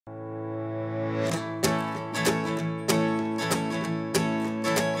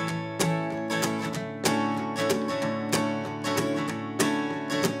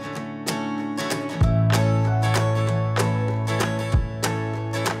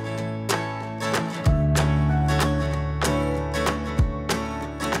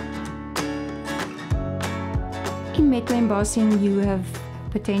metal embossing, you have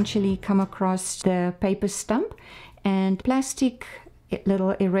potentially come across the paper stump, and plastic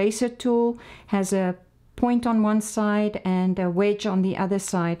little eraser tool has a point on one side and a wedge on the other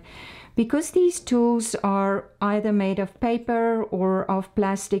side. Because these tools are either made of paper or of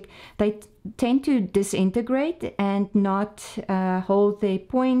plastic, they tend to disintegrate and not hold their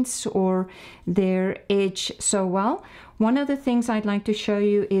points or their edge so well. One of the things I'd like to show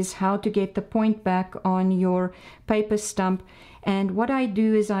you is how to get the point back on your paper stump. And what I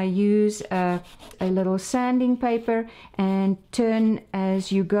do is I use a little sanding paper and turn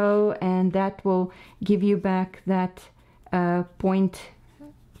as you go, and that will give you back that point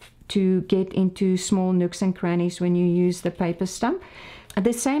to get into small nooks and crannies when you use the paper stump.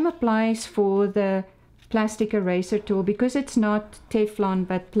 The same applies for the plastic eraser tool. Because it's not Teflon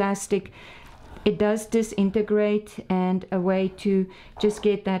but plastic, it does disintegrate, and a way to just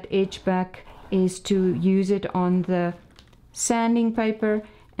get that edge back is to use it on the sanding paper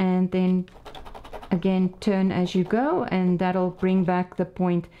and then again turn as you go, and that'll bring back the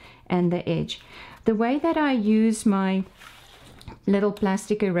point and the edge. The way that I use my little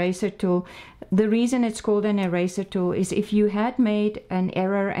plastic eraser tool, the reason it's called an eraser tool is if you had made an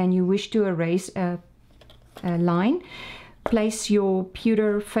error and you wish to erase a line, place your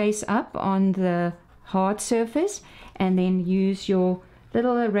pewter face up on the hard surface and then use your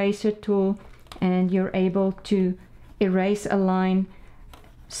little eraser tool, and you're able to erase a line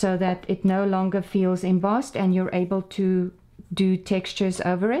so that it no longer feels embossed, and you're able to do textures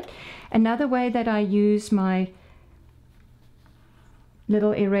over it. Another way that I use my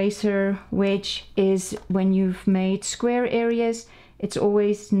little eraser wedge is when you've made square areas. It's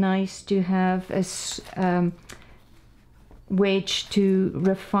always nice to have a wedge to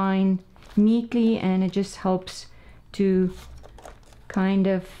refine neatly, and it just helps to kind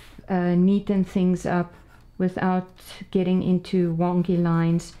of neaten things up without getting into wonky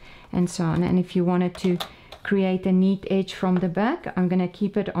lines and so on. And if you wanted to create a neat edge from the back, I'm going to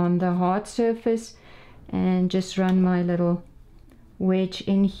keep it on the hard surface and just run my little wedge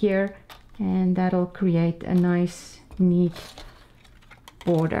in here, and that'll create a nice neat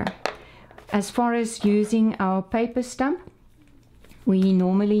border. As far as using our paper stump, we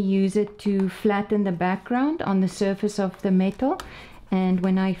normally use it to flatten the background on the surface of the metal. And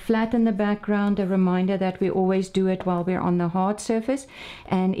when I flatten the background, a reminder that we always do it while we're on the hard surface.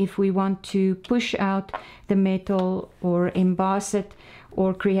 And if we want to push out the metal or emboss it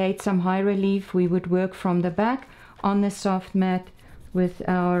or create some high relief, we would work from the back on the soft mat with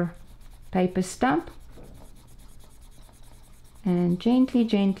our paper stump, and gently,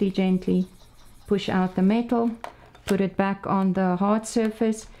 gently, gently push out the metal, put it back on the hard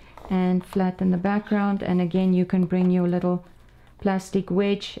surface and flatten the background. And again, you can bring your little plastic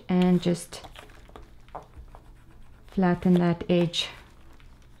wedge and just flatten that edge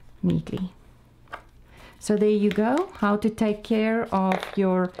neatly. So there you go, how to take care of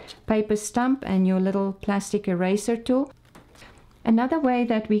your paper stump and your little plastic eraser tool. Another way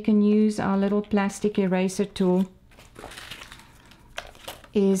that we can use our little plastic eraser tool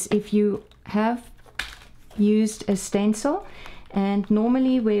is if you have used a stencil, and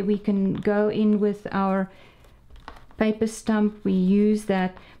normally where we can go in with our paper stump we use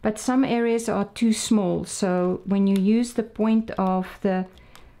that, but some areas are too small, so when you use the point of the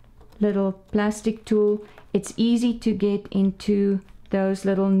little plastic tool, it's easy to get into those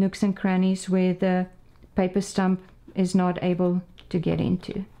little nooks and crannies where the paper stump is not able to get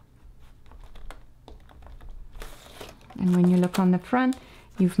into. And when you look on the front,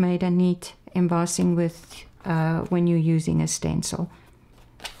 you've made a neat embossing with when you're using a stencil.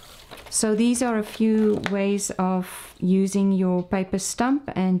 So these are a few ways of using your paper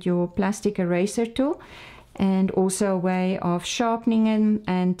stump and your plastic eraser tool, and also a way of sharpening them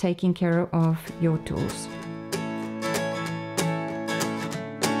and taking care of your tools.